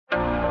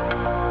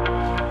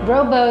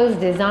Roboze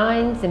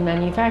designs and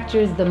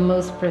manufactures the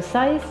most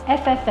precise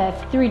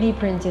FFF 3D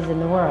printers in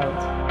the world.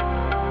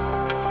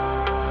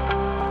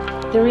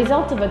 The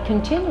result of a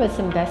continuous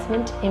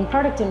investment in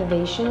product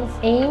innovations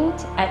aimed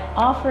at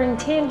offering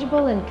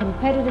tangible and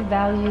competitive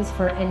values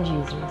for end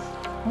users.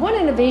 One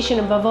innovation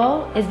above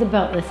all is the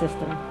Beltless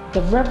System,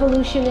 the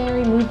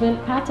revolutionary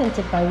movement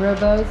patented by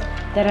Roboze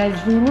that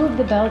has removed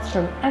the belts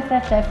from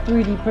FFF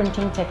 3D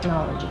printing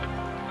technology.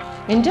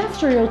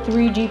 Industrial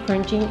 3D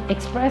printing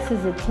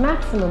expresses its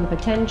maximum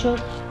potential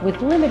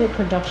with limited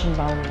production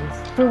volumes,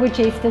 for which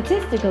a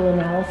statistical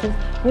analysis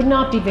would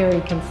not be very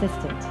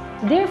consistent.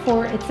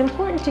 Therefore, it's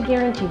important to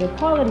guarantee the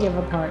quality of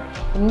a part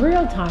in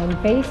real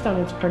time based on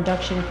its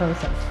production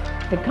process.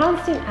 The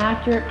constant,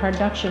 accurate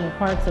production of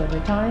parts over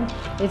time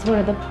is one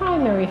of the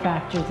primary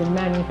factors in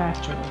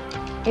manufacturing.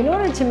 In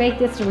order to make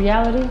this a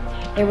reality,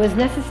 it was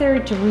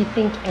necessary to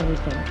rethink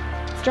everything,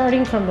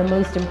 starting from the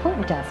most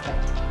important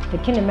aspect, the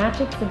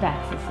kinematics of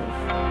axes.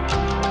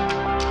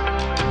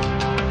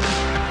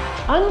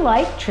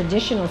 Unlike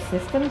traditional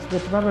systems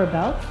with rubber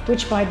belts,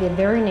 which by their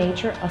very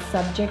nature are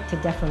subject to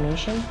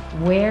deformation,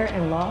 wear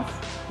and loss,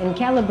 and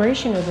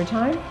calibration over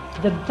time,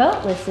 the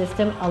beltless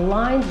system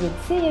aligns with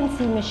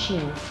CNC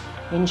machines,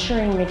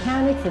 ensuring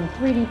mechanics and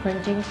 3D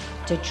printing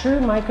to true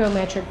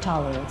micrometric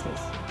tolerances.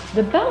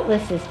 The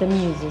beltless system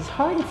uses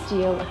hardened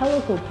steel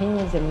helical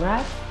pinions and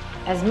racks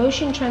as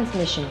motion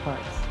transmission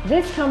parts.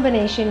 This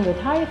combination with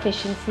high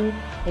efficiency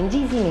and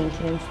easy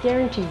maintenance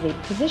guarantees a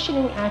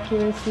positioning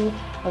accuracy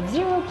of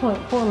 0.4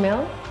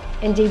 mm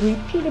and a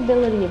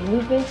repeatability of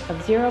movement of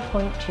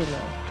 0.2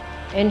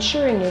 mm,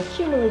 ensuring a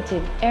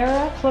cumulative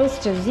error close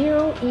to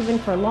zero even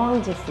for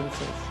long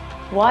distances.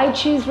 Why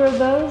choose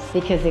Roboze?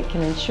 Because it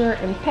can ensure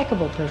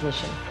impeccable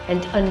precision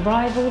and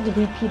unrivaled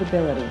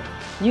repeatability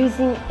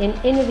using an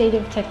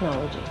innovative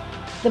technology,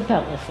 the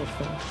Beltless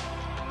System.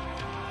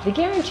 The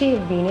guarantee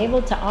of being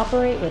able to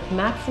operate with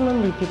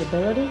maximum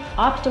repeatability,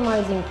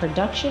 optimizing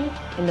production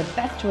in the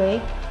best way,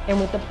 and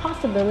with the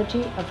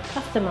possibility of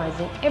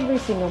customizing every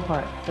single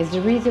part is the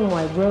reason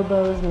why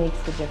Roboze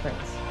makes the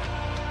difference.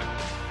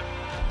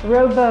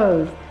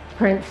 Roboze,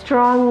 print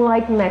strong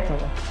like metal.